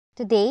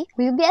Today,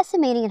 we'll be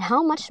estimating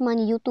how much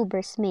money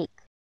YouTubers make.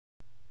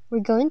 We're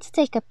going to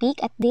take a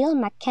peek at Dale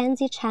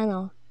McKenzie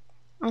channel.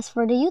 As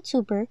for the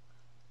YouTuber,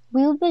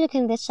 we will be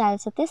looking at the channel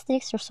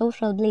statistics for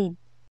Social Blade.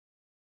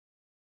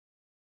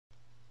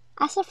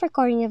 As of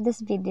recording of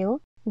this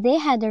video, they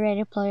had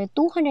already uploaded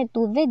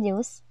 202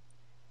 videos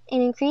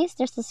and increased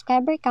their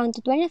subscriber count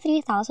to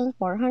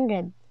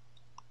 23,400,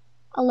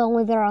 along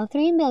with around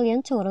 3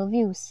 million total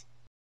views.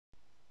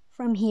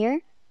 From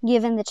here,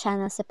 given the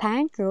channel's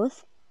apparent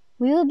growth,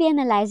 we will be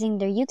analyzing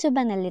their YouTube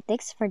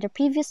analytics for the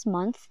previous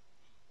month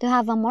to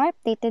have a more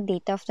updated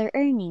data of their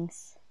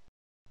earnings.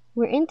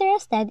 We're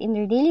interested in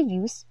their daily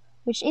views,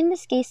 which in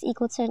this case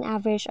equals to an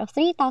average of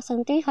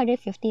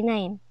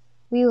 3,359.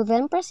 We will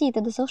then proceed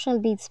to the Social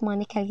Blade's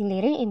money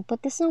calculator and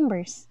input these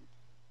numbers.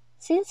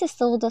 Since this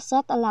tool does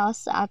not allow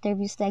us to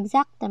attribute the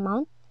exact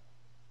amount,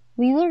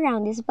 we will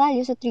round these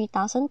values to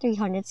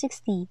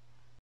 3,360.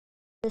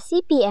 The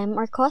CPM,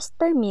 or cost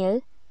per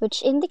mille,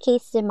 which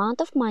indicates the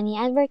amount of money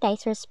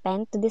advertisers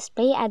spend to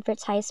display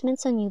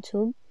advertisements on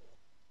YouTube,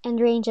 and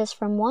ranges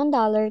from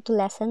 $1 to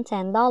less than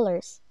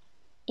 $10.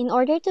 In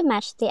order to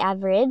match the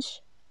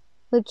average,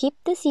 we'll keep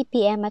the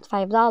CPM at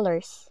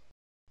 $5.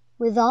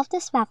 With all of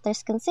these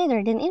factors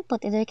considered and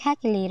input into the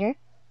calculator,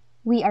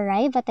 we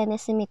arrive at an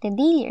estimated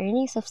daily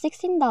earnings of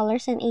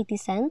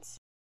 $16.80,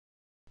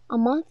 a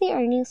monthly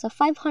earnings of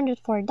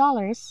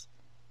 $504,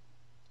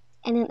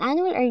 and an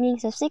annual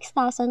earnings of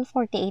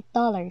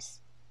 $6,048.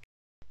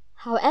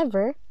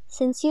 However,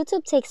 since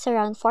YouTube takes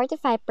around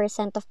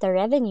 45% of the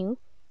revenue,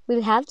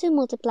 we'll have to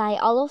multiply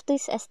all of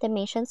these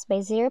estimations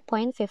by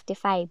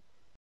 0.55.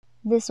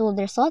 This will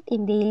result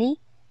in daily,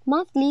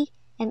 monthly,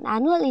 and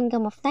annual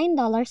income of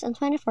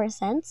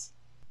 $9.24,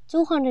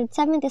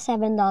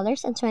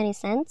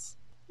 $277.20,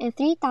 and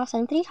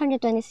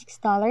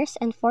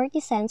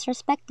 $3,326.40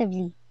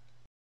 respectively.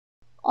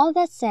 All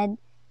that said,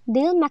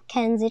 Dale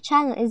McKenzie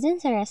channel is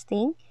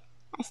interesting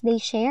as they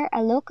share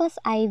a local's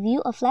eye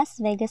view of Las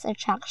Vegas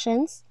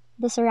attractions,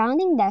 the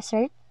surrounding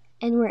desert,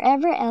 and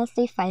wherever else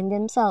they find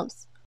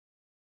themselves.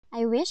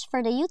 I wish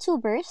for the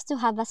YouTubers to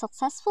have a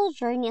successful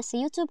journey as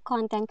YouTube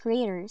content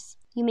creators.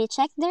 You may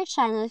check their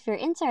channel if you're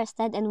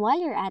interested, and while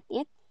you're at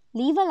it,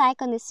 leave a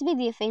like on this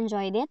video if you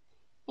enjoyed it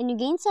and you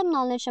gained some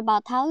knowledge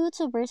about how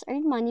YouTubers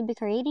earn money by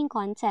creating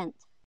content.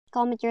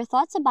 Comment your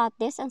thoughts about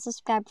this and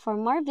subscribe for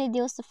more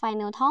videos to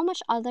find out how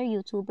much other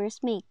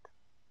YouTubers make.